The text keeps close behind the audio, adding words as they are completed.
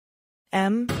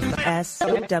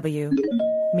MSW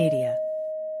Media.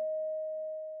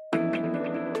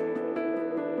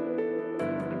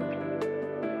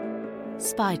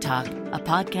 Spy Talk, a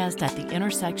podcast at the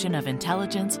intersection of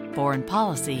intelligence, foreign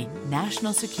policy,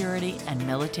 national security, and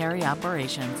military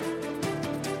operations.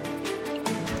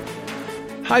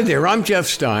 Hi there, I'm Jeff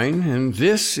Stein, and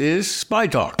this is Spy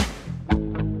Talk.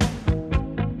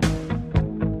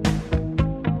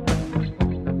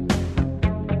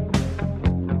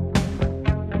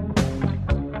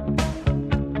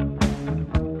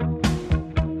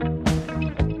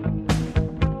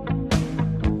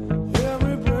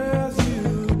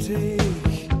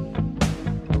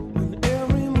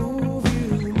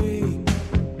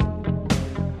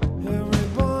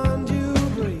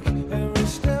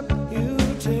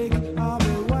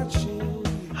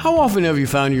 How often have you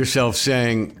found yourself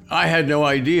saying, I had no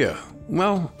idea?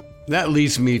 Well, that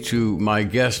leads me to my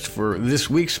guest for this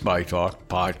week's Spy Talk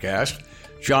podcast,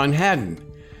 John Haddon.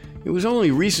 It was only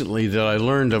recently that I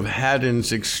learned of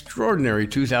Haddon's extraordinary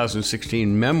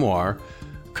 2016 memoir,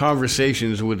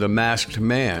 Conversations with a Masked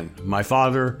Man, My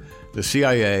Father, the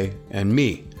CIA, and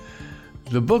Me.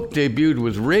 The book debuted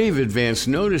with rave advance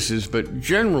notices, but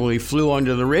generally flew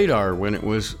under the radar when it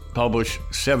was published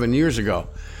 7 years ago.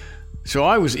 So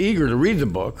I was eager to read the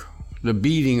book, the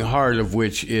beating heart of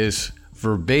which is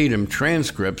verbatim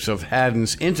transcripts of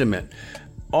Haddon's intimate,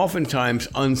 oftentimes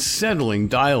unsettling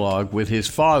dialogue with his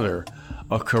father,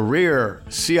 a career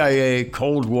CIA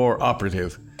Cold War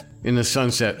operative in the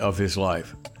sunset of his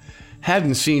life.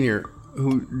 Haddon Sr.,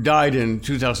 who died in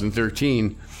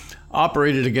 2013,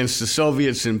 operated against the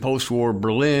Soviets in post-war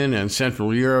Berlin and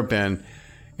Central Europe, and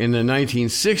in the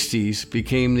 1960s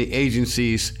became the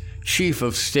agency's chief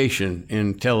of station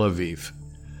in Tel Aviv.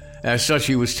 As such,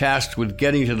 he was tasked with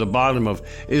getting to the bottom of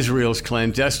Israel's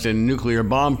clandestine nuclear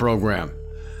bomb program,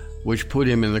 which put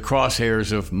him in the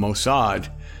crosshairs of Mossad,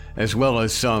 as well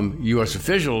as some U.S.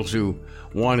 officials who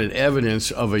wanted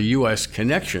evidence of a U.S.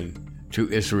 connection to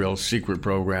Israel's secret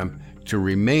program to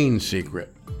remain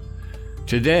secret.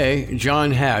 Today, John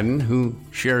Haddon, who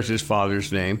shares his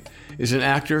father's name, is an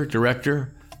actor,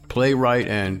 director, playwright,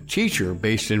 and teacher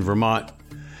based in Vermont.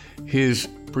 His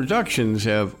productions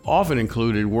have often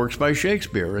included works by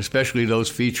Shakespeare, especially those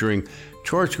featuring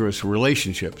torturous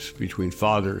relationships between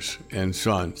fathers and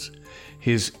sons.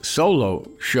 His solo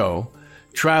show,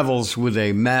 Travels with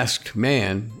a Masked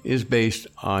Man, is based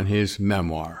on his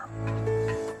memoir.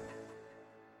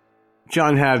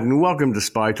 John Haddon, welcome to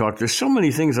Spy Talk. There's so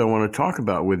many things I want to talk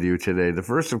about with you today. The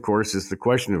first, of course, is the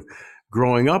question of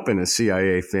growing up in a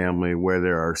CIA family where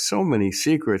there are so many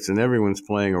secrets and everyone's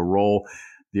playing a role.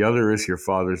 The other is your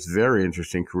father's very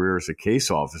interesting career as a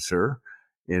case officer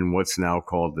in what's now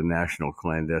called the National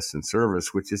Clandestine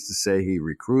Service, which is to say he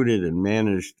recruited and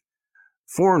managed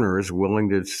foreigners willing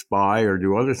to spy or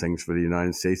do other things for the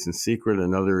United States in secret.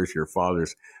 Another is your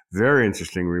father's very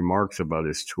interesting remarks about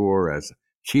his tour as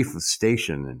chief of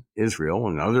station in Israel.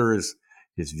 Another is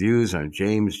his views on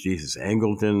James Jesus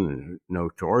Angleton, a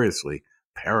notoriously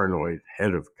paranoid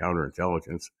head of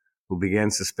counterintelligence, who began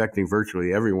suspecting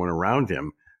virtually everyone around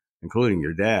him, including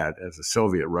your dad, as a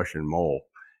Soviet-Russian mole.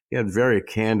 He had very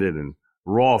candid and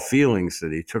raw feelings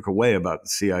that he took away about the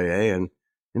CIA and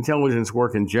intelligence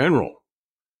work in general,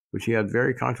 which he had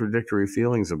very contradictory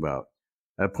feelings about.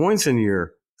 At points in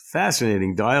your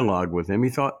fascinating dialogue with him,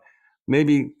 he thought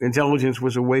maybe intelligence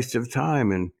was a waste of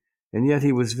time, and yet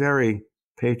he was very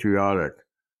patriotic.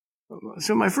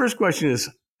 So my first question is,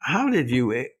 how did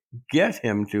you get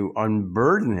him to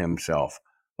unburden himself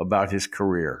about his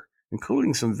career,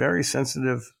 including some very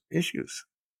sensitive issues?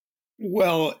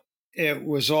 Well, it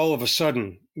was all of a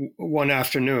sudden, one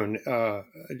afternoon,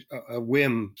 a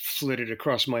whim flitted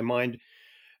across my mind,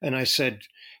 and I said,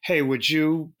 hey, would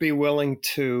you be willing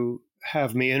to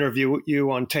have me interview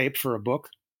you on tape for a book?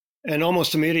 And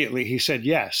almost immediately he said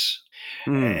yes.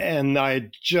 And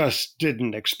I just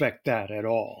didn't expect that at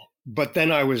all. But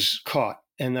then I was caught.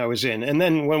 And I was in. And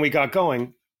then when we got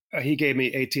going, he gave me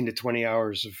 18 to 20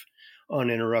 hours of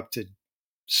uninterrupted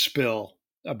spill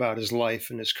about his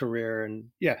life and his career and,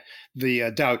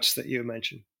 the doubts that you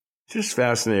mentioned. Just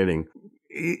fascinating.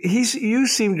 You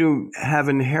seem to have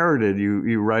inherited,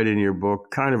 you write in your book,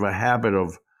 kind of a habit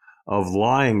of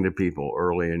lying to people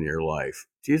early in your life.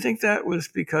 Do you think that was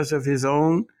because of his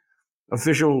own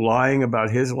official lying about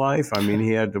his life? I mean,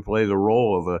 he had to play the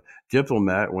role of a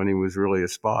diplomat when he was really a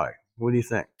spy. What do you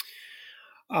think?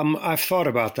 I've thought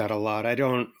about that a lot.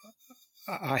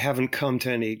 I haven't come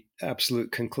to any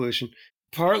absolute conclusion.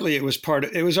 Partly it was part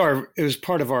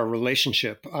of our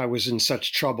relationship. I was in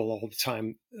such trouble all the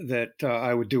time that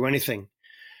I would do anything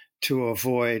to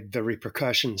avoid the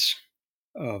repercussions.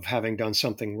 of having done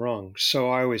something wrong. So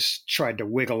I always tried to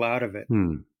wiggle out of it.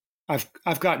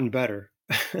 I've gotten better.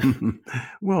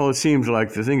 Well, it seems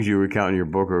like the things you recount in your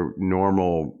book are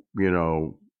normal,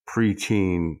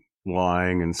 preteen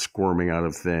lying and squirming out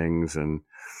of things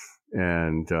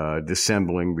and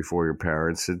dissembling before your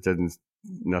parents. It doesn't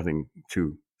nothing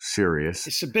too serious.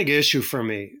 It's a big issue for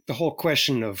me. The whole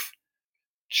question of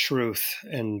truth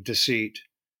and deceit.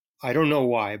 I don't know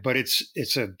why, but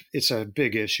it's a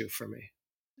big issue for me.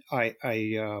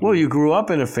 Well, you grew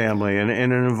up in a family and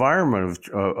in an environment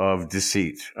of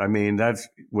deceit. I mean, that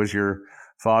was your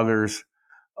father's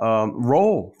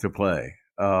role to play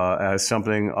as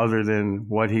something other than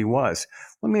what he was.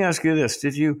 Let me ask you this: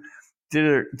 Did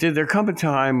there come a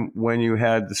time when you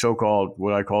had the so-called,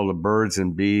 what I call the birds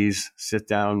and bees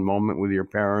sit-down moment with your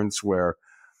parents where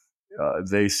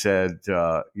they said,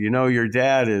 your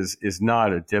dad is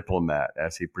not a diplomat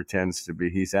as he pretends to be.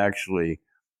 He's actually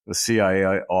a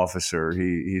CIA officer.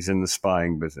 He's in the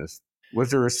spying business. Was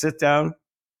there a sit-down?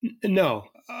 No.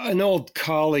 An old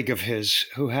colleague of his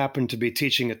who happened to be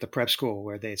teaching at the prep school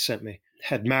where they had sent me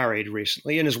had married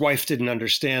recently, and his wife didn't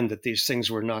understand that these things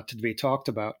were not to be talked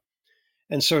about.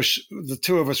 And so the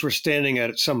two of us were standing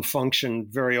at some function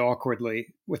very awkwardly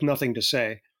with nothing to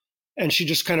say. And she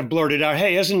just kind of blurted out,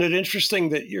 "Hey, isn't it interesting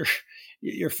that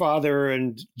your father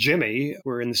and Jimmy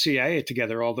were in the CIA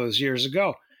together all those years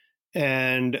ago?"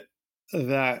 And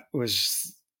that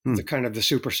was the kind of the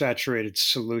supersaturated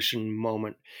solution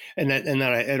moment. And that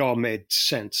it all made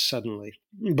sense suddenly.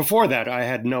 Before that, I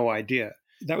had no idea.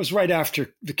 That was right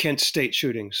after the Kent State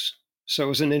shootings. So it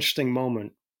was an interesting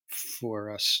moment for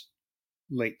us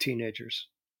late teenagers.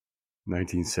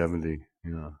 1970,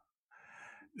 yeah.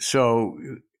 So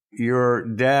your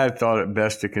dad thought it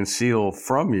best to conceal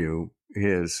from you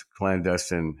his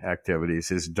clandestine activities,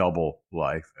 his double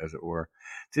life, as it were.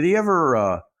 Did he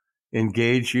ever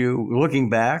engage you, looking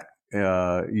back,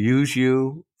 use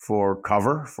you for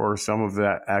cover for some of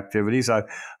the activities?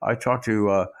 I talked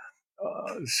to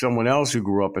someone else who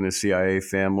grew up in a CIA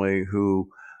family who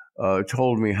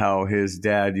told me how his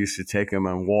dad used to take him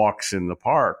on walks in the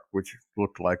park, which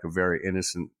looked like a very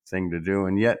innocent thing to do.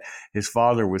 And yet his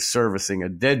father was servicing a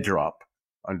dead drop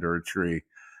under a tree.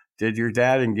 Did your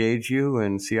dad engage you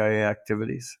in CIA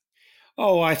activities?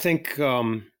 Oh, I think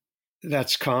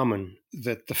that's common,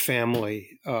 that the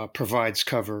family provides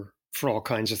cover for all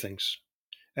kinds of things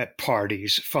at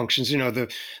parties, functions. The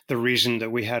reason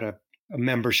that we had a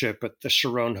membership at the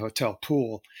Sharon Hotel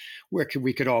pool where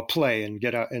we could all play and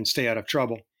get out and stay out of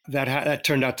trouble. That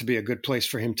turned out to be a good place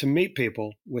for him to meet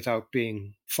people without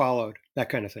being followed, that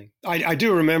kind of thing. I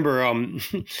do remember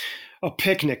a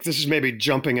picnic. This is maybe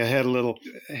jumping ahead a little.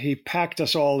 He packed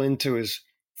us all into his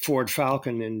Ford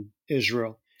Falcon in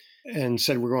Israel and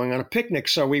said, "We're going on a picnic."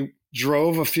 So we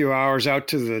drove a few hours out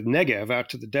to the Negev, out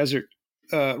to the desert,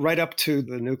 right up to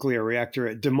the nuclear reactor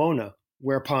at Dimona,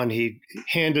 whereupon he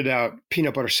handed out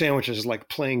peanut butter sandwiches like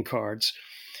playing cards,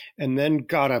 and then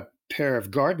got a pair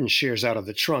of garden shears out of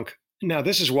the trunk. Now,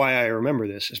 this is why I remember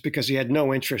this, is because he had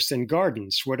no interest in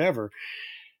gardens, whatever.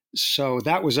 So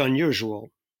that was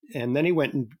unusual. And then he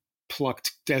went and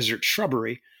plucked desert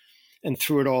shrubbery and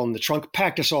threw it all in the trunk,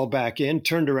 packed us all back in,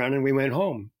 turned around, and we went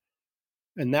home.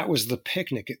 And that was the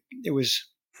picnic. It was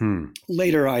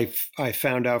later I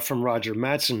found out from Roger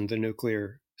Madsen, the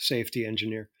nuclear safety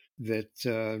engineer,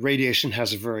 that radiation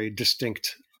has a very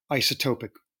distinct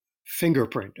isotopic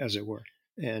fingerprint, as it were.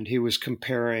 And he was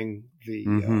comparing the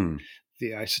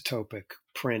isotopic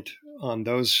print on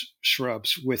those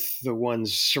shrubs with the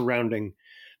ones surrounding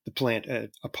the plant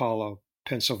at Apollo,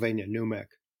 Pennsylvania, NUMEC,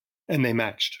 and they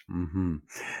matched. Mm-hmm.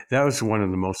 That was one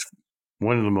of the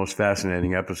most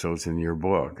fascinating episodes in your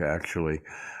book, actually.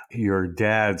 Your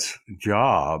dad's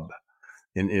job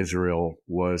in Israel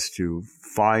was to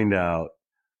find out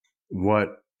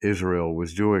what Israel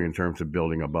was doing in terms of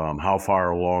building a bomb, how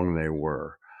far along they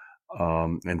were.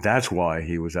 And that's why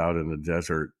he was out in the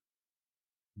desert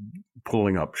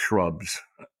pulling up shrubs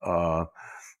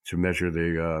to measure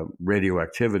the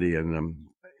radioactivity in them.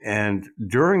 And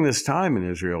during this time in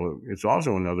Israel, it's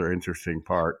also another interesting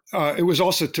part. It was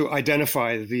also to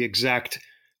identify the exact,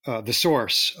 the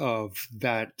source of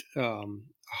that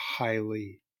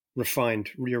highly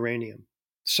refined uranium,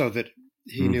 so that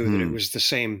he knew that it was the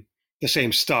same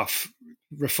stuff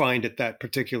refined at that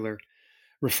particular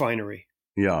refinery.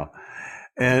 Yeah.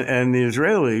 And the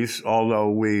Israelis,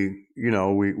 although we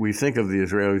think of the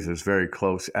Israelis as very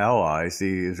close allies,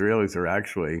 the Israelis are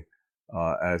actually,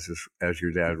 as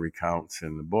your dad recounts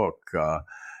in the book,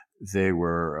 they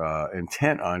were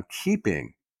intent on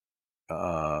keeping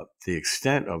the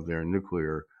extent of their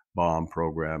nuclear bomb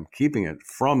program, keeping it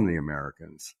from the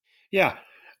Americans. Yeah.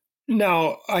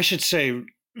 Now, I should say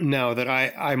now that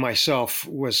I myself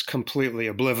was completely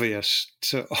oblivious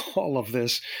to all of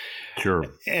this. Sure.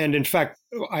 And in fact,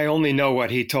 I only know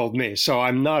what he told me. So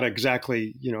I'm not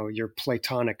exactly, your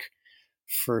platonic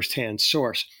firsthand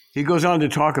source. He goes on to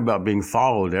talk about being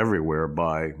followed everywhere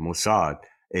by Mossad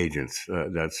agents,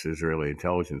 that's Israeli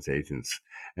intelligence agents,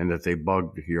 and that they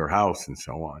bugged your house and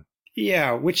so on.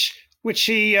 Yeah, which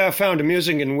he found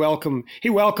amusing and welcome. He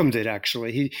welcomed it,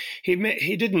 actually.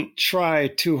 He didn't try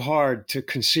too hard to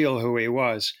conceal who he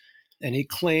was, and he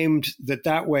claimed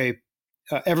that way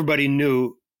everybody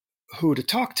knew who to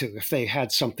talk to if they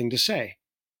had something to say.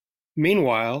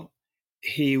 Meanwhile,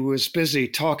 he was busy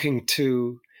talking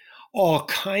to all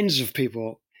kinds of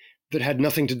people that had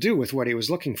nothing to do with what he was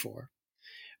looking for,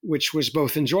 which was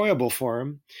both enjoyable for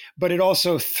him, but it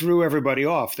also threw everybody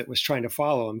off that was trying to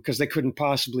follow him because they couldn't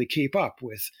possibly keep up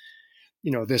with,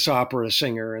 this opera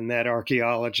singer and that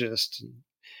archaeologist, and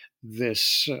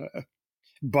this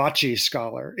bocce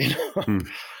scholar.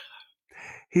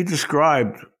 He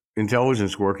described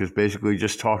intelligence work as basically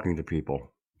just talking to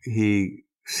people. He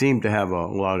seemed to have a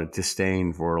lot of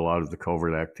disdain for a lot of the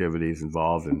covert activities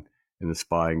involved in the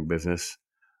spying business.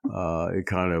 It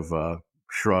kind of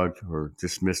shrugged or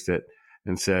dismissed it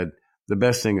and said, the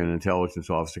best thing an intelligence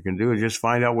officer can do is just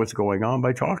find out what's going on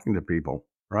by talking to people,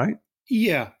 right?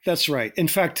 Yeah, that's right. In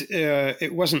fact,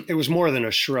 it was more than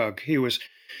a shrug.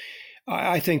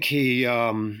 I think he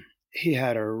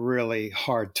had a really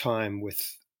hard time with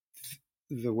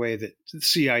the way that the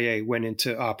CIA went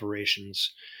into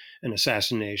operations and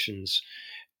assassinations,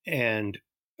 and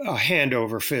a hand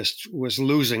over fist was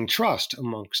losing trust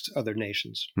amongst other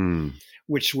nations,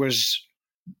 which was,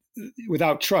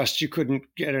 without trust, you couldn't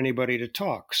get anybody to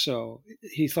talk. So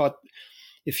he thought,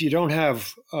 if you don't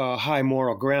have a high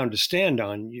moral ground to stand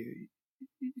on,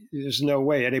 there's no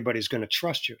way anybody's going to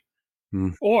trust you,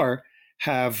 or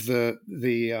have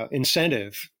the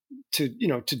incentive to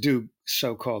do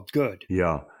so-called good.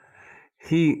 Yeah.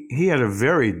 He had a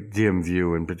very dim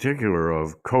view, in particular,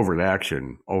 of covert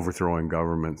action, overthrowing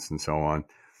governments and so on.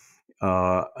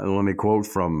 Let me quote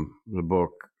from the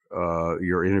book,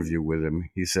 your interview with him.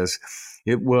 He says,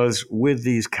 it was with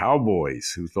these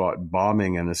cowboys who thought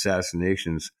bombing and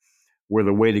assassinations were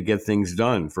the way to get things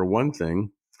done. For one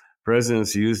thing,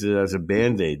 presidents used it as a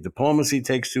Band-Aid. Diplomacy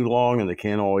takes too long and they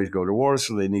can't always go to war,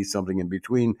 so they need something in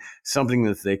between, something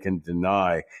that they can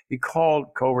deny. He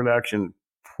called covert action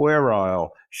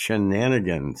puerile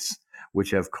shenanigans,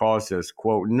 which have caused us,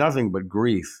 quote, nothing but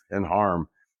grief and harm.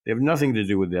 They have nothing to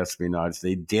do with espionage.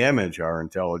 They damage our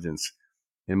intelligence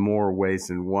in more ways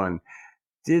than one.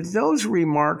 Did those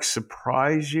remarks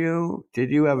surprise you?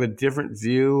 Did you have a different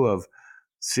view of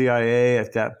CIA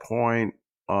at that point,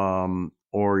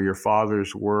 or your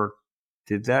father's work?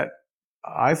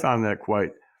 I found that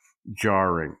quite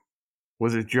jarring.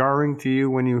 Was it jarring to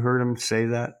you when you heard him say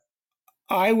that?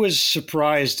 I was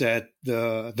surprised at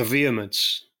the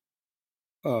vehemence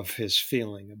of his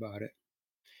feeling about it,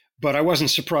 but I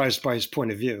wasn't surprised by his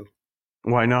point of view.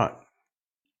 Why not?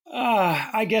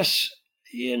 I guess,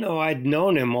 I'd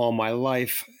known him all my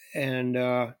life, and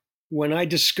when I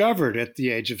discovered at the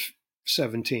age of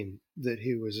 17 that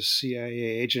he was a CIA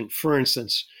agent, for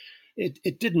instance,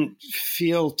 it didn't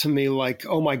feel to me like,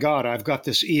 oh my God, I've got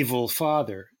this evil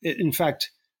father. In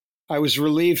fact, I was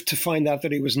relieved to find out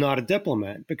that he was not a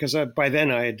diplomat, because by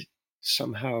then I had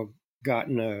somehow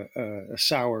gotten a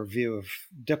sour view of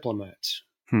diplomats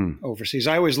overseas.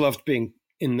 I always loved being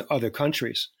in other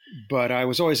countries, but I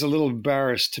was always a little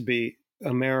embarrassed to be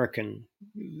American.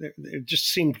 There just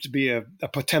seemed to be a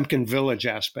Potemkin village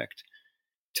aspect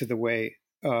to the way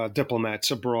diplomats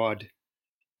abroad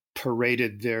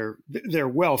paraded their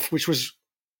wealth, which was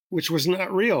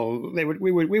not real.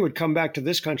 We would come back to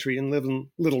this country and live in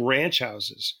little ranch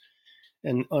houses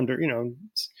and under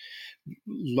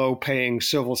low-paying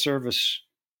civil service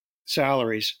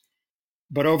salaries.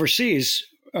 But overseas,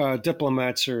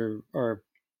 diplomats are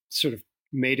sort of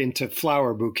made into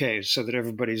flower bouquets so that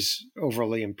everybody's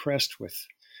overly impressed with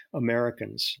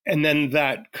Americans. And then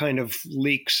that kind of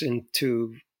leaks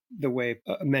into the way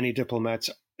many diplomats,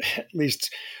 at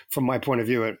least from my point of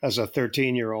view as a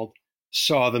 13-year-old,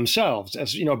 saw themselves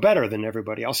as, better than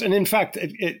everybody else. And in fact,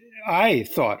 I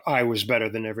thought I was better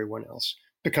than everyone else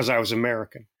because I was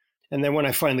American. And then when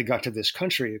I finally got to this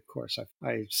country, of course,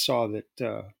 I saw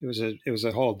that it was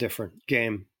a whole different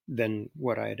game than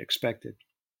what I had expected.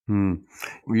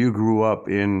 You grew up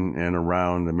in and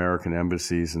around American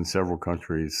embassies in several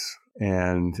countries,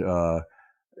 and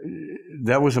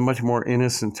that was a much more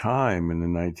innocent time in the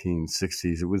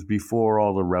 1960s. It was before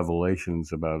all the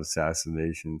revelations about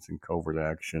assassinations and covert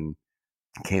action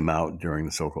came out during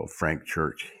the so-called Frank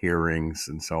Church hearings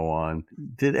and so on.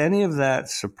 Did any of that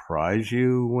surprise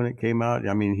you when it came out?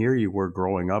 I mean, here you were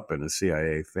growing up in a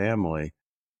CIA family.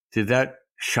 Did that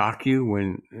shock you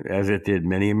when, as it did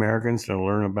many Americans, to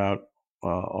learn about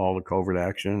all the covert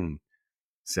action and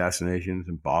assassinations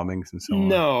and bombings and so on?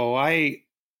 No,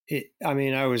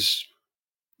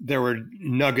 there were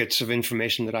nuggets of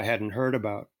information that I hadn't heard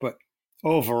about, but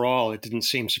overall, it didn't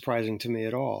seem surprising to me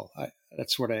at all.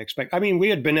 That's what I expect. I mean, we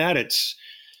had been at it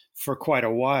for quite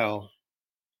a while,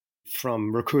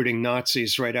 from recruiting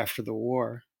Nazis right after the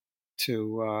war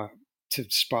to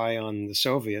spy on the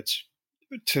Soviets,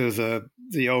 to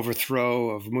the overthrow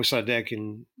of Mossadegh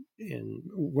in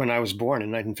when I was born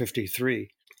in 1953,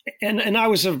 and I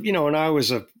was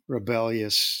a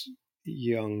rebellious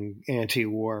young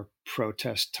anti-war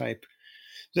protest type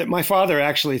that my father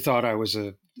actually thought I was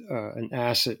an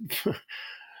asset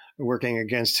working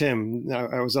against him.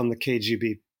 I was on the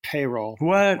KGB payroll.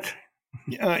 What?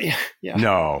 Yeah.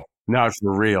 No, not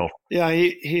for real. Yeah,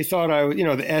 he thought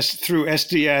through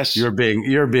SDS.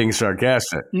 You're being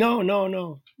sarcastic.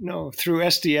 No. Through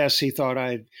SDS, he thought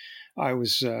I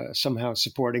was somehow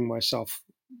supporting myself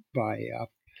by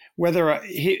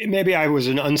maybe I was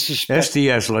an unsuspected.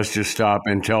 SDS, let's just stop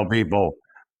and tell people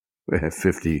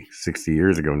 50, 60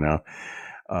 years ago now.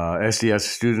 SDS,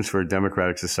 Students for a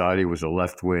Democratic Society, was a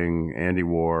left-wing,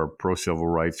 anti-war, pro-civil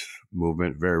rights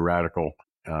movement, very radical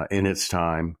in its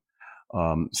time.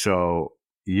 So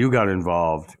you got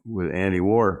involved with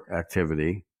anti-war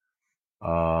activity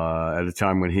at a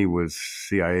time when he was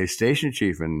CIA station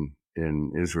chief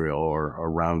in Israel, or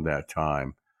around that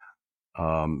time.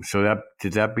 So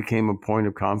did that become a point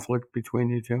of conflict between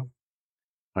you two?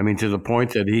 I mean, to the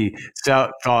point that he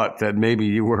thought that maybe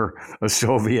you were a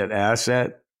Soviet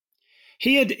asset?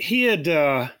 He had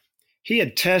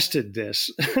tested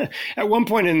this. At one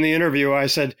point in the interview, I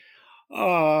said,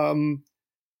 that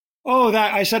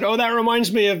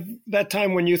reminds me of that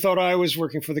time when you thought I was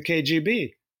working for the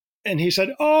KGB. And he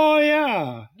said, oh,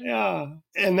 yeah.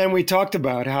 And then we talked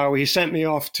about how he sent me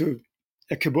off to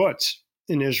a kibbutz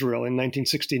in Israel in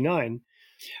 1969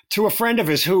 to a friend of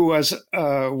his who was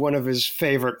one of his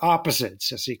favorite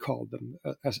opposites, as he called them,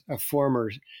 a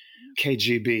former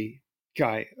KGB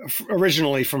guy,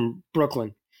 originally from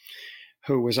Brooklyn,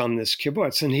 who was on this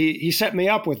kibbutz. And he set me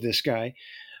up with this guy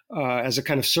as a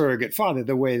kind of surrogate father,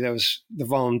 the way the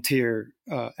volunteer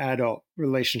adult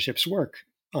relationships work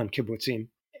on kibbutzim.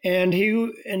 And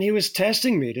he was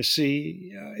testing me to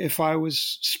see if I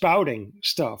was spouting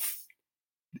stuff,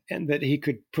 and that he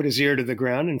could put his ear to the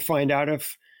ground and find out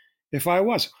if I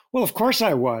was. Well, of course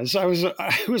I was. I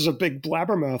was a big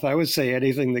blabbermouth. I would say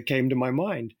anything that came to my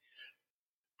mind,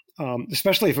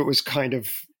 especially if it was kind of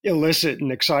illicit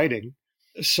and exciting.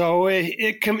 So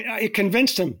it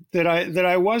convinced him that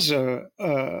I was a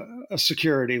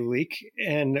security leak,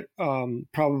 and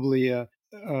probably a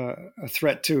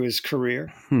threat to his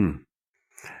career.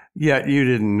 Yet you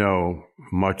didn't know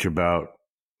much about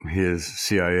his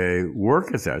CIA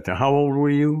work at that time. How old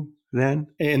were you then?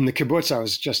 In the kibbutz, I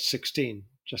was just 16,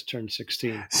 just turned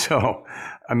 16. So,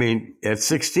 I mean, at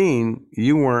 16,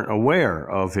 you weren't aware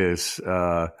of his,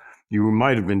 you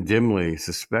might have been dimly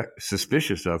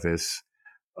suspicious of his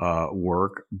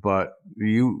work, but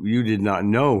you did not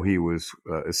know he was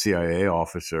a CIA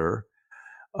officer.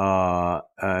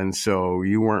 And so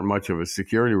you weren't much of a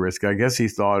security risk. I guess he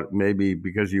thought maybe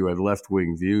because you had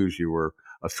left-wing views, you were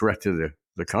a threat to the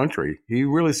country. He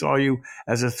really saw you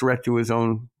as a threat to his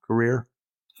own career?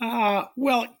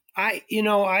 Well, I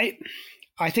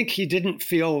think he didn't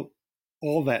feel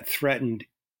all that threatened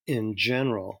in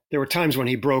general. There were times when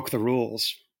he broke the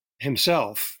rules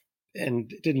himself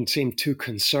and didn't seem too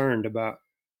concerned about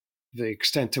the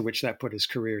extent to which that put his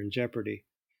career in jeopardy.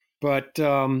 But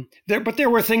there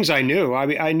were things I knew. I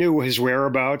mean, I knew his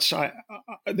whereabouts.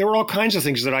 There were all kinds of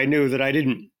things that I knew that I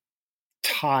didn't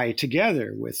tie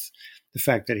together with the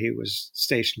fact that he was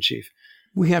station chief.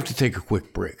 We have to take a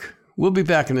quick break. We'll be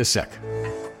back in a sec.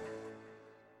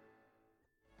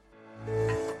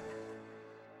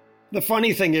 The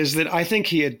funny thing is that I think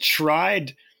he had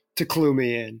tried to clue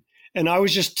me in, and I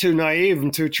was just too naive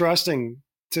and too trusting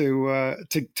to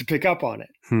pick up on it.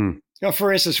 Now,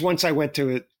 for instance, once I went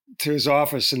to his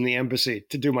office in the embassy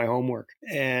to do my homework,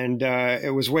 and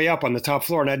it was way up on the top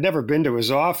floor, and I'd never been to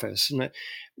his office, and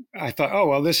I thought, oh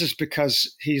well, this is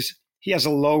because he's a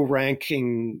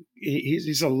low-ranking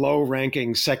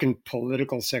second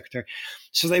political secretary,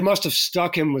 so they must have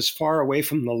stuck him as far away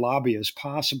from the lobby as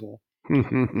possible.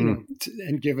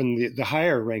 And given the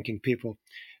higher ranking people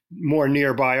more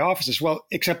nearby offices. Well,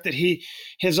 except that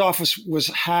his office was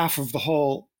half of the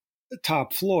whole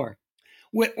top floor,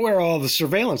 where all the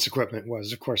surveillance equipment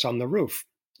was, of course, on the roof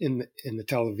in the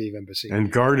Tel Aviv embassy.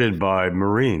 And guarded by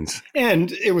Marines.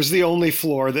 And it was the only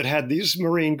floor that had these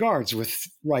Marine guards with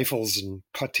rifles and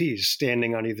puttees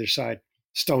standing on either side,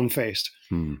 stone-faced.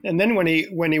 And then when he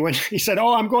went, he said,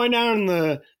 "Oh, I'm going down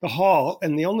the hall,"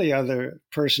 and the only other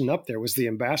person up there was the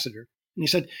ambassador. And he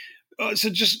said, "So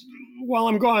just while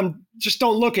I'm gone, just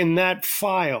don't look in that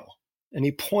file." And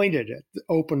he pointed at the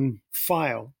open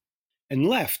file and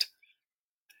left.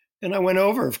 And I went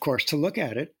over, of course, to look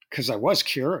at it because I was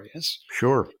curious.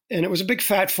 Sure. And it was a big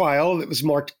fat file that was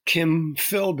marked Kim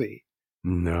Philby.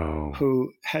 No.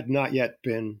 Who had not yet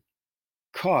been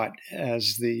caught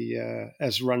as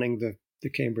running the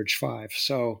Cambridge Five.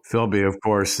 So Philby, of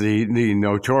course, the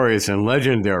notorious and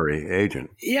legendary agent.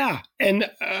 Yeah. And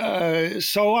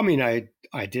so, I mean,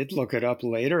 I did look it up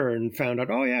later and found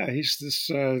out, oh, yeah, he's this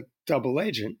double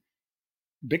agent,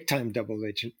 big time double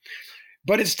agent.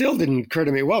 But it still didn't occur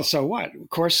to me, well, so what? Of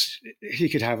course, he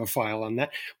could have a file on that.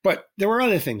 But there were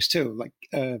other things, too. Like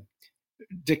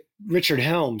Richard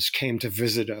Helms came to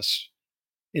visit us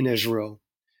in Israel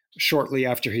shortly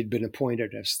after he'd been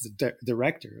appointed as the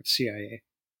director of CIA.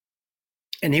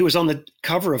 And he was on the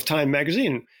cover of Time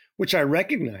magazine, which I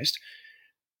recognized.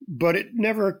 But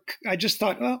I just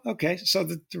thought, oh, okay, so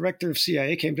the director of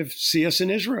CIA came to see us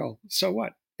in Israel. So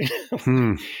what?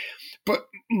 But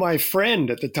my friend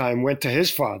at the time went to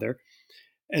his father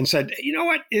and said, you know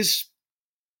what, is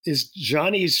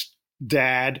Johnny's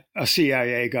dad a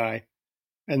CIA guy?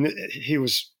 And he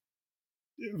was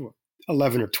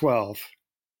 11 or 12.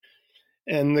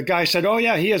 And the guy said, oh,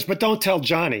 yeah, he is, but don't tell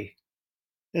Johnny.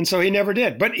 And so he never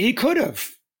did, but he could have.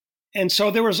 And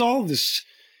so there was all these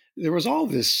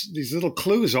little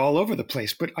clues all over the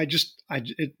place, but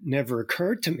it never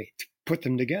occurred to me to put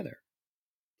them together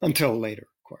until later,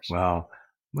 of course. Wow.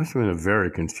 Must have been a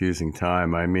very confusing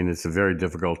time. I mean, it's a very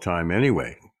difficult time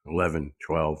anyway, 11,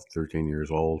 12, 13 years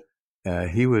old.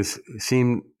 That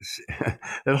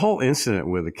whole incident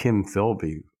with the Kim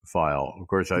Philby file, of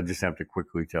course, I just have to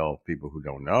quickly tell people who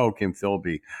don't know, Kim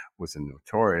Philby was a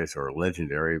notorious or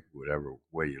legendary, whatever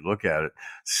way you look at it,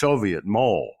 Soviet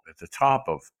mole at the top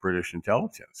of British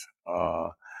intelligence,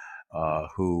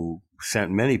 who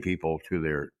sent many people to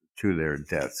their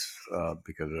deaths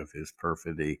because of his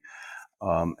perfidy.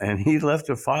 And he left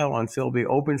a file on Philby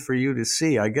open for you to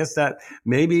see. I guess that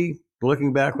maybe,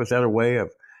 looking back, was that a way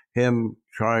of him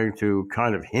trying to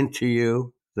kind of hint to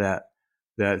you that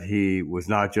he was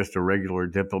not just a regular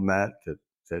diplomat,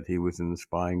 that he was in the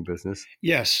spying business?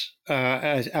 Yes,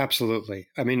 absolutely.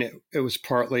 I mean, it was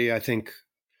partly, I think,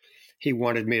 he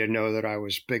wanted me to know that I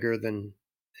was bigger than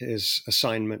his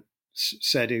assignment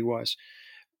said he was,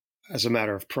 as a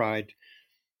matter of pride.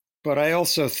 But I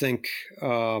also think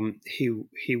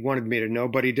he wanted me to know,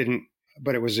 but he didn't.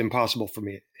 But it was impossible for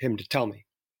him to tell me.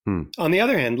 On the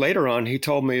other hand, later on, he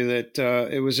told me that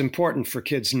it was important for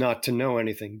kids not to know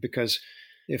anything, because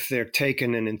if they're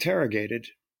taken and interrogated,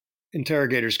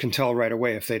 interrogators can tell right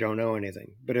away if they don't know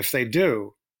anything. But if they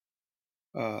do,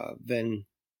 then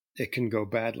it can go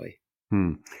badly.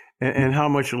 And how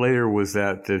much later was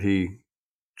that he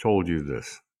told you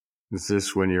this? Is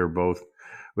this when you're both,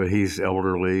 but he's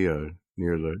elderly,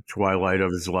 near the twilight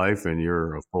of his life, and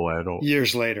you're a full adult?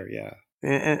 Years later, yeah.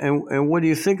 And what do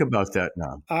you think about that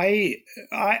now?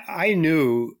 I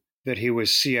knew that he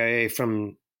was CIA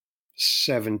from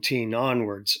 17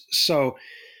 onwards, so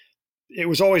it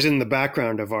was always in the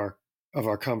background of our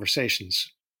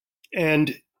conversations,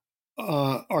 and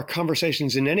our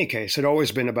conversations in any case had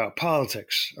always been about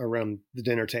politics around the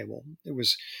dinner table. It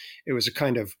was a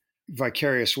kind of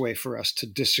vicarious way for us to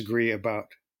disagree about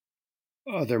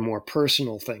other more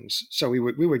personal things. So we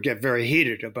would get very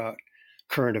heated about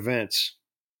current events,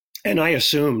 and I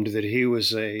assumed that he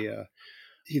was that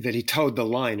he towed the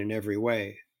line in every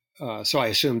way. So I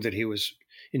assumed that he was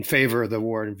in favor of the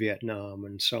war in Vietnam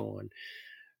and so on.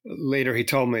 Later, he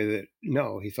told me that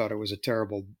no, he thought it was a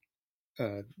terrible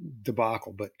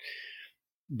debacle, but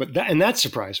that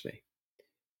surprised me,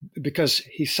 because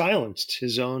he silenced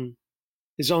his own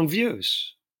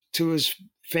views to his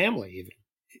family. Even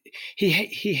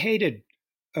he hated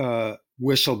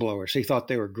whistleblowers. He thought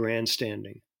they were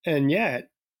grandstanding, and yet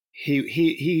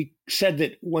he said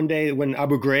that one day when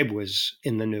Abu Ghraib was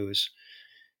in the news,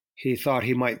 he thought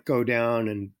he might go down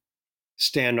and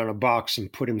stand on a box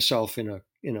and put himself in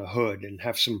a hood and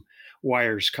have some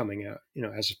wires coming out,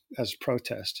 as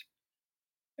protest.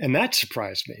 And that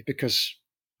surprised me, because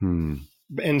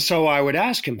And so I would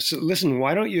ask him, so listen,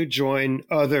 why don't you join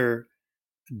other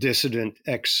dissident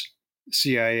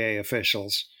ex-CIA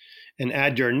officials and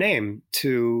add your name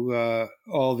to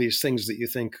all these things that you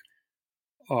think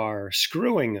are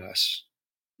screwing us?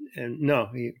 And no,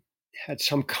 he had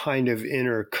some kind of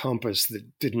inner compass that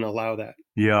didn't allow that.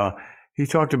 Yeah. He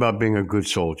talked about being a good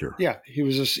soldier. Yeah, he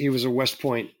was a West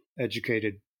Point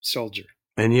educated soldier.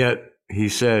 And yet he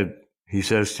says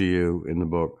to you in the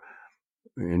book,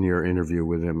 in your interview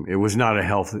with him, it was not a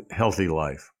healthy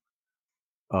life.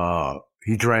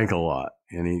 He drank a lot,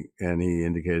 and he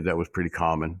indicated that was pretty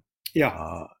common.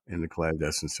 Yeah. In the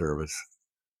clandestine service.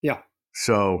 Yeah.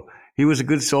 So he was a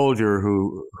good soldier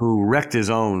who wrecked his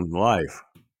own life.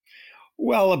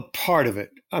 Well, a part of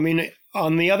it. I mean,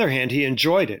 on the other hand, he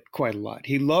enjoyed it quite a lot.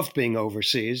 He loved being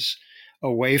overseas,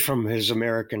 away from his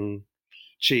American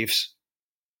chiefs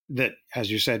that, as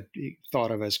you said, he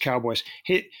thought of as cowboys.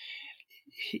 He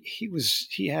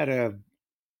had a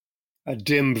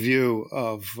dim view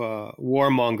of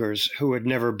warmongers who had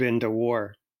never been to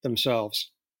war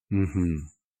themselves. Mm-hmm.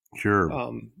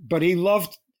 Sure. But he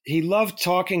loved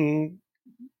talking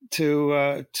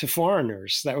to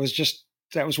foreigners. That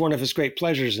was one of his great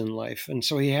pleasures in life, and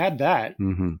so he had that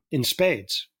in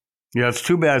spades. Yeah, it's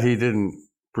too bad he didn't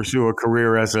pursue a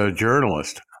career as a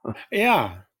journalist.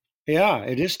 Yeah,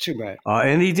 it is too bad.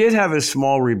 And he did have his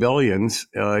small rebellions.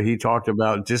 He talked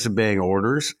about disobeying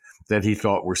orders that he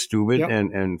thought were stupid, Yep.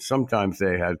 and sometimes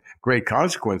they had great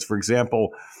consequence. For example,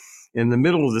 in the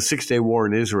middle of the Six-Day War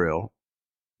in Israel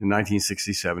in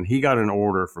 1967, he got an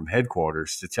order from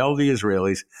headquarters to tell the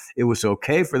Israelis it was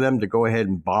okay for them to go ahead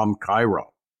and bomb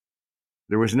Cairo.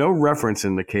 There was no reference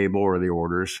in the cable or the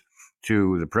orders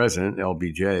to the president,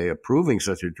 LBJ, approving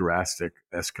such a drastic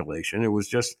escalation. It was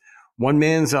just one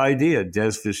man's idea,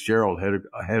 Des Fitzgerald,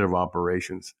 head of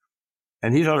operations.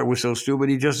 And he thought it was so stupid,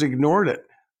 he just ignored it.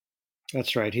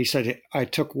 That's right. He said, I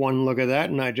took one look at that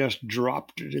and I just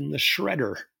dropped it in the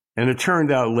shredder. And it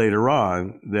turned out later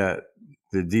on that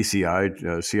the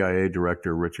DCI, CIA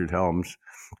director, Richard Helms,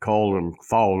 called him,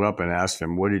 followed up and asked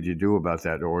him, what did you do about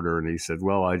that order? And he said,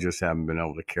 well, I just haven't been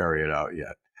able to carry it out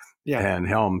yet. Yeah. And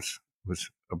Helms was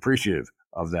appreciative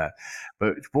of that.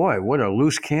 But boy, what a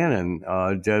loose cannon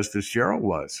Des Fitzgerald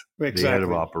was, Exactly. The head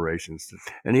of operations.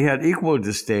 And he had equal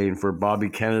disdain for Bobby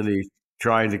Kennedy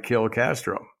trying to kill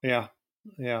Castro. Yeah.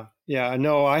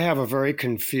 No, I have a very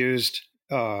confused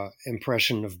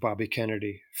impression of Bobby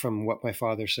Kennedy from what my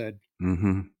father said.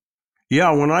 Mm-hmm.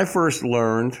 Yeah, when I first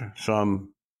learned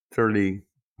some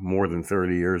more than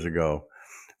 30 years ago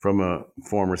from a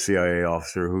former CIA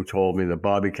officer who told me that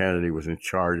Bobby Kennedy was in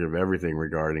charge of everything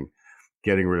regarding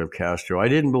getting rid of Castro, I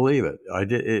didn't believe it.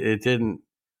 It didn't.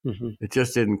 Mm-hmm. It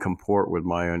just didn't comport with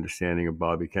my understanding of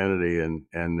Bobby Kennedy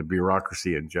and the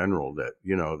bureaucracy in general. That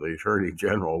the Attorney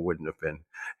General wouldn't have been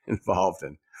involved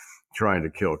in trying to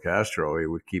kill Castro. He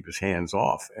would keep his hands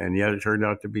off, and yet it turned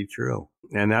out to be true.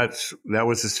 And that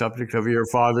was the subject of your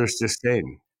father's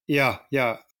disdain. Yeah.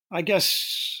 I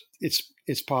guess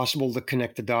it's possible to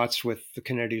connect the dots with the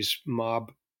Kennedy's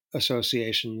mob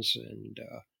associations and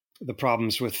the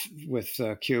problems with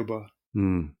Cuba.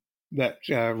 That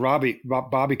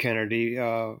Bobby Kennedy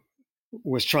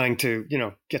was trying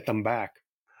to get them back.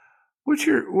 What's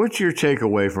your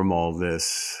takeaway from all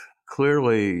this?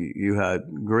 Clearly, you had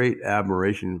great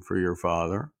admiration for your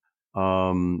father,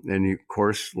 and you, of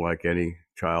course, like any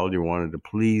child, you wanted to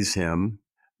please him.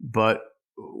 But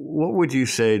what would you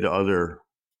say to other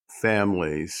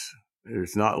families?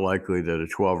 It's not likely that a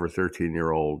 12 or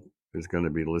 13-year-old is going to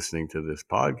be listening to this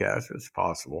podcast. It's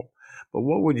possible. But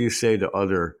what would you say to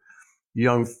other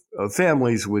young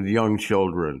families with young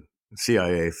children,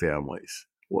 CIA families?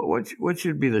 What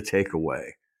should be the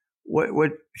takeaway?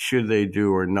 What should they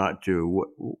do or not do?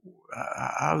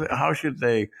 How should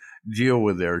they deal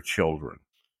with their children?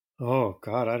 Oh,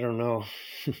 God, I don't know.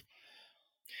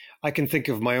 I can think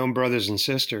of my own brothers and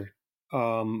sister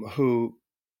who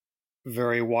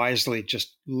very wisely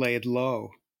just laid low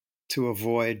to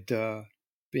avoid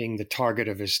being the target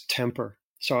of his temper.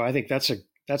 So I think that's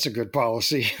a good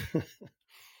policy.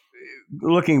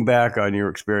 Looking back on your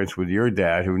experience with your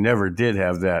dad, who never did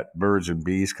have that birds and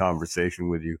bees conversation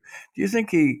with you, do you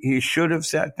think he should have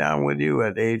sat down with you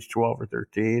at age 12 or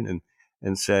 13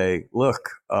 and say, look,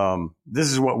 this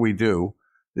is what we do.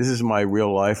 This is my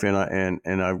real life. And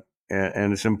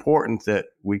it's important that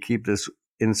we keep this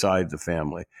inside the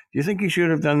family. Do you think he should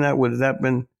have done that? Would that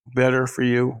been better for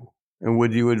you? And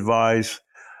would you advise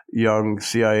young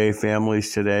CIA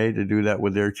families today to do that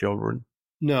with their children?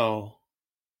 No.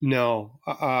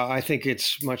 I think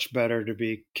it's much better to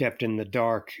be kept in the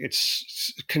dark.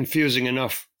 It's confusing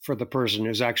enough for the person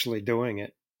who's actually doing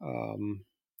it.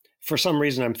 For some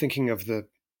reason, I'm thinking of the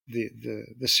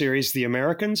series The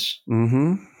Americans.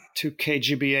 Mm-hmm. Two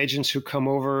KGB agents who come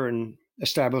over and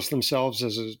establish themselves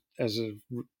as a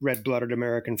red-blooded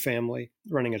American family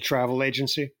running a travel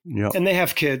agency. Yep. And they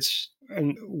have kids.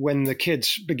 And when the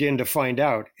kids begin to find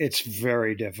out, it's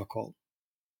very difficult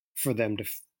for them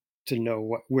to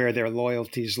know where their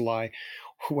loyalties lie,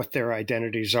 what their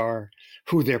identities are,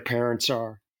 who their parents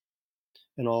are,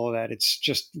 and all of that. It's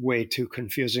just way too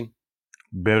confusing.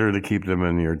 Better to keep them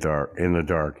in the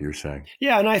dark, you're saying.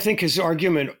 Yeah, and I think his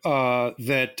argument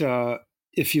that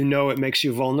if you know, it makes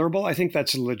you vulnerable, I think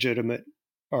that's a legitimate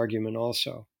argument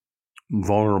also.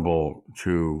 Vulnerable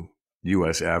to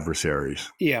U.S.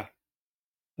 adversaries. Yeah.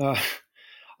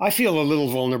 I feel a little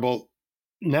vulnerable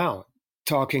now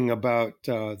talking about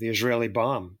the Israeli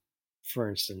bomb, for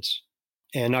instance.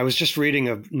 And I was just reading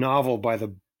a novel by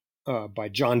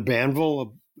John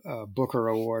Banville, a Booker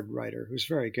Award writer who's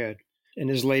very good. And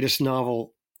his latest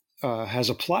novel has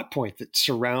a plot point that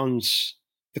surrounds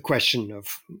the question of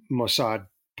Mossad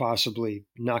possibly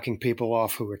knocking people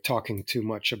off who are talking too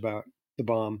much about the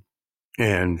bomb.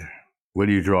 And what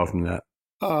do you draw from that?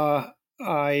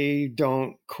 I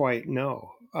don't quite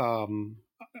know.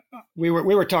 We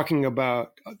were talking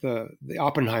about the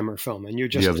Oppenheimer film, and you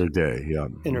just the other day, yeah,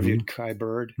 interviewed Kai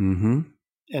Bird,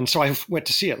 and so I went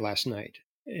to see it last night,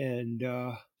 and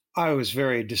I was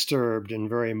very disturbed and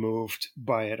very moved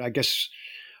by it. I guess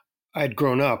I'd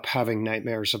grown up having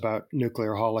nightmares about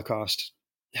nuclear holocaust,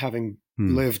 having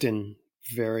lived in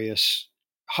various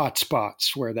hot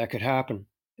spots where that could happen,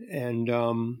 and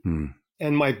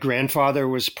my grandfather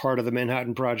was part of the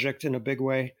Manhattan Project in a big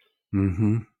way.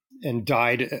 And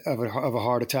died of a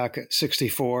heart attack at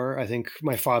 64. I think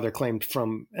my father claimed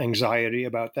from anxiety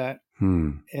about that.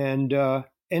 And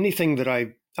anything that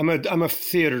I'm a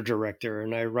theater director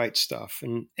and I write stuff,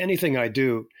 and anything I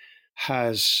do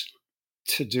has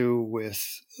to do with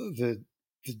the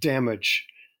damage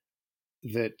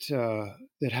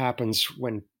that happens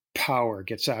when power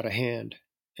gets out of hand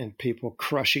and people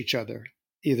crush each other,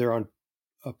 either on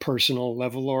a personal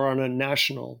level or on a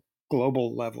national,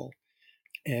 global level.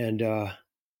 And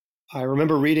I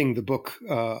remember reading the book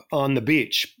On the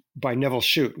Beach by Nevil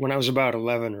Shute when I was about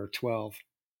 11 or 12.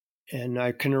 And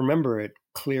I can remember it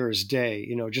clear as day,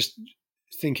 just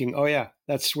thinking, oh, yeah,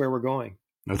 that's where we're going.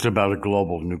 It's about a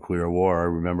global nuclear war. I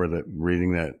remember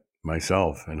reading that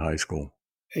myself in high school.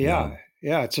 Yeah,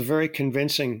 it's a very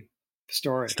convincing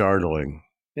story. Startling.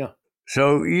 Yeah.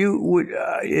 So you would,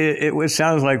 it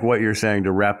sounds like what you're saying,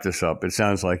 to wrap this up, it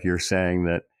sounds like you're saying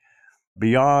that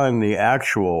beyond the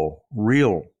actual,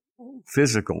 real,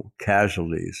 physical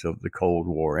casualties of the Cold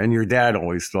War, and your dad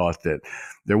always thought that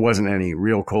there wasn't any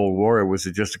real Cold War, it was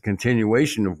just a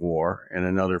continuation of war in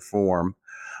another form,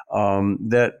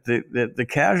 that the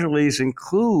casualties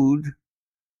include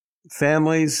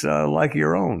families like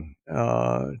your own,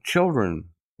 children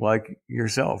like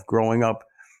yourself, growing up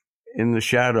in the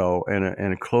shadow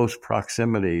and a close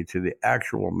proximity to the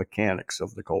actual mechanics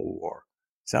of the Cold War.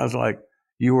 Sounds like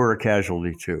you were a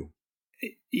casualty too.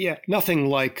 Yeah, nothing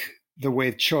like the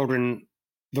way children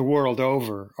the world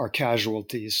over are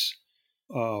casualties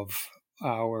of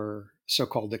our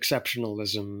so-called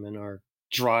exceptionalism and our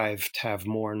drive to have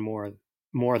more and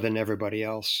more than everybody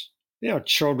else.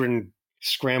 Children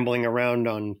scrambling around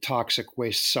on toxic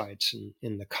waste sites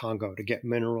in the Congo to get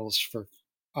minerals for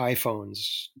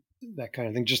iPhones, that kind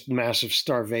of thing, just massive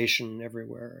starvation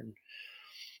everywhere and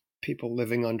people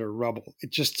living under rubble. It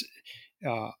just...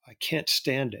 I can't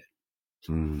stand it.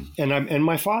 And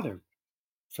my father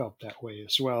felt that way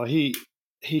as well. He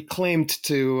claimed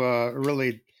to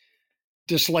really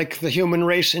dislike the human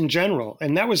race in general.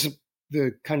 And that was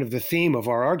the kind of the theme of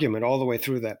our argument all the way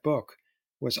through that book,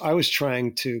 was I was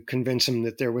trying to convince him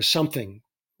that there was something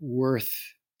worth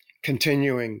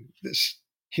continuing this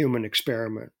human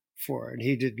experiment for. And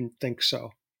he didn't think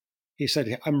so. He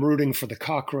said, I'm rooting for the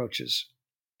cockroaches.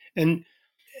 And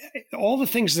all the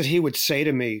things that he would say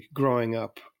to me growing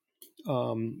up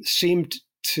seemed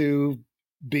to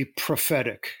be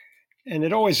prophetic, and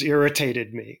it always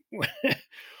irritated me.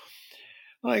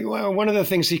 Like, well, one of the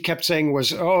things he kept saying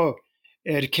was, "Oh,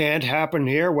 it can't happen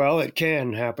here." Well, it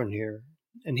can happen here,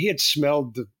 and he had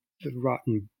smelled the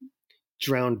rotten,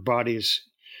 drowned bodies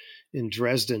in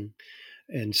Dresden,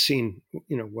 and seen,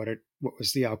 what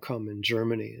was the outcome in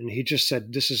Germany, and he just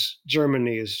said,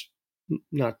 Germany is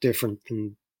not different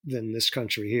than this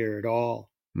country here at all.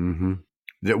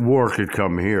 That war could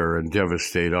come here and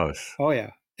devastate us. Oh, yeah.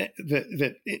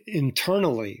 That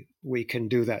internally we can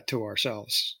do that to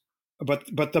ourselves.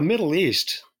 But the Middle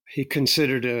East, he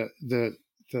considered the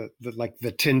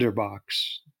the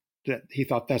tinderbox, that he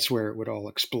thought that's where it would all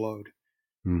explode.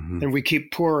 Mm-hmm. And we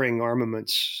keep pouring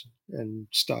armaments and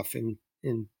stuff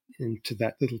into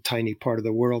that little tiny part of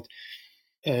the world.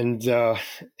 And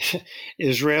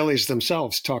Israelis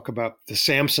themselves talk about the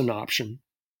Samson option,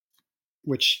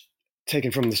 which,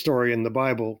 taken from the story in the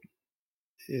Bible,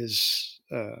 is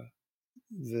the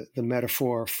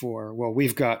metaphor for, well,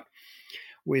 we've got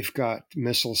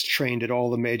missiles trained at all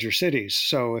the major cities.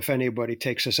 So if anybody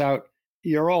takes us out,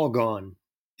 you're all gone.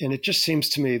 And it just seems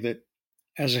to me that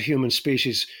as a human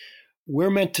species, we're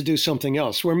meant to do something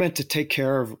else. We're meant to take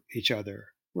care of each other.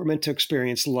 We're meant to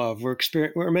experience love.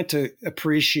 We're meant to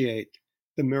appreciate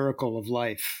the miracle of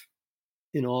life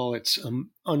in all its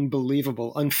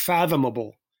unbelievable,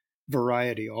 unfathomable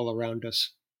variety all around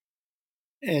us.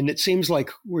 And it seems like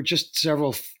we're just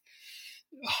several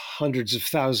hundreds of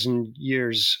thousand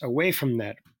years away from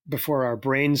that before our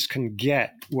brains can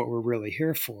get what we're really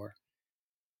here for.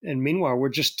 And meanwhile, we're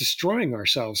just destroying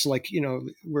ourselves. Like,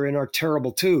 we're in our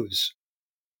terrible twos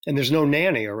and there's no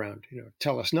nanny around,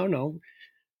 tell us, no,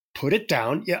 put it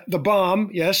down. Yeah. The bomb.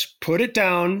 Yes. Put it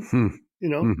down.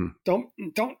 Mm-hmm.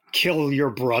 Don't kill your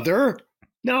brother.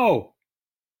 No.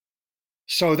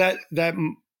 So that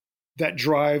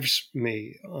drives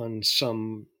me on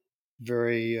some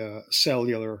very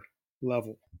cellular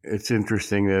level. It's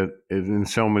interesting that in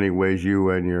so many ways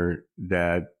you and your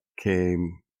dad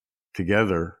came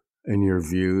together in your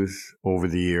views over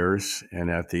the years and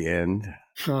at the end.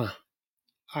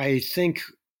 I think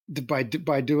by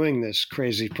doing this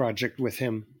crazy project with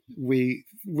him, we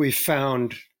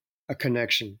found a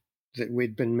connection that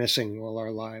we'd been missing all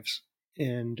our lives.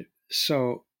 And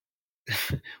so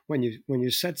when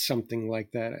you said something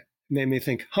like that, it made me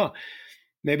think,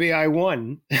 maybe I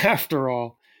won after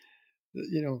all.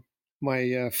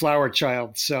 My flower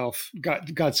child self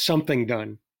got something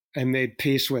done. I made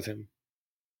peace with him.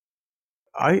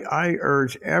 I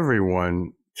urge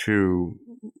everyone to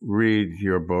read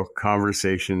your book,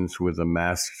 Conversations with a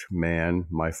Masked Man,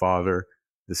 My Father,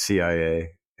 the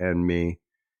CIA, and Me.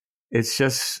 It's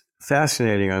just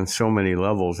fascinating on so many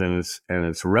levels, and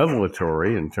it's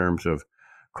revelatory in terms of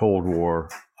Cold War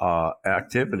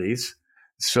activities,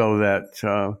 so that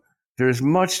there's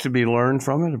much to be learned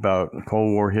from it about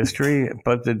Cold War history.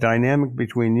 But the dynamic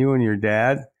between you and your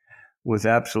dad was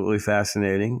absolutely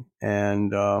fascinating.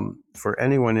 And for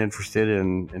anyone interested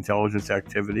in intelligence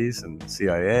activities and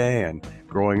CIA and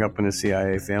growing up in a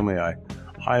CIA family, I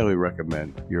highly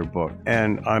recommend your book.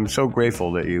 And I'm so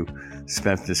grateful that you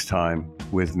spent this time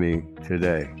with me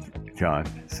today, John.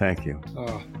 Thank you.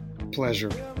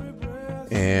 Pleasure.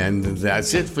 And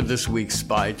that's it for this week's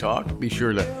Spy Talk. Be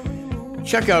sure to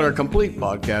check out our complete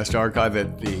podcast archive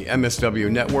at the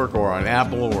MSW Network or on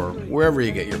Apple or wherever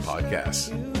you get your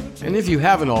podcasts. And if you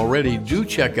haven't already, do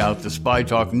check out the Spy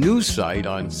Talk news site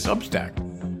on Substack,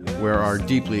 where our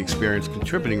deeply experienced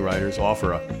contributing writers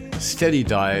offer a steady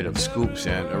diet of scoops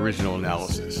and original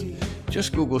analysis.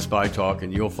 Just Google Spy Talk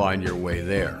and you'll find your way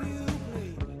there.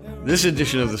 This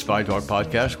edition of the Spy Talk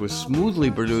podcast was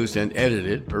smoothly produced and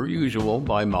edited, per usual,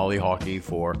 by Molly Hawkey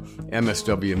for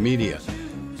MSW Media.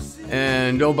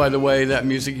 And, oh, by the way, that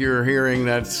music you're hearing,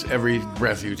 that's Every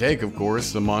Breath You Take, of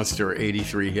course, the Monster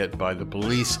 83 hit by The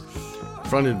Police,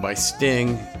 fronted by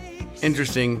Sting.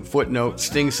 Interesting footnote,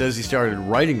 Sting says he started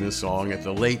writing the song at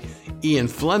the late Ian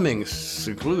Fleming's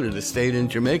secluded estate in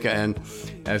Jamaica, and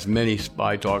as many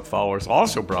Spy Talk followers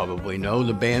also probably know,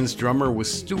 the band's drummer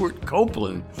was Stuart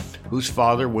Copeland, whose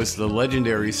father was the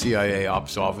legendary CIA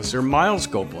ops officer Miles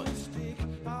Copeland.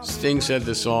 Sting said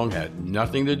the song had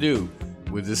nothing to do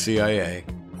with the CIA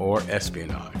or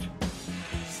espionage.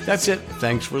 That's it.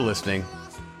 Thanks for listening.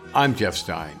 I'm Jeff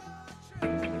Stein.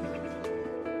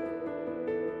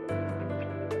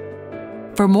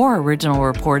 For more original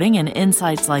reporting and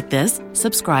insights like this,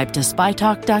 subscribe to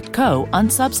spytalk.co on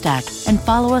Substack and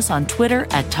follow us on Twitter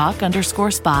at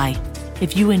 @talk_spy.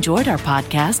 If you enjoyed our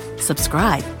podcast,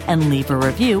 subscribe and leave a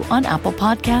review on Apple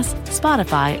Podcasts,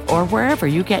 Spotify, or wherever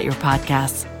you get your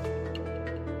podcasts.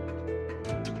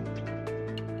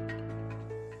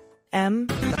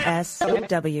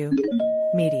 MSW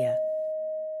Media.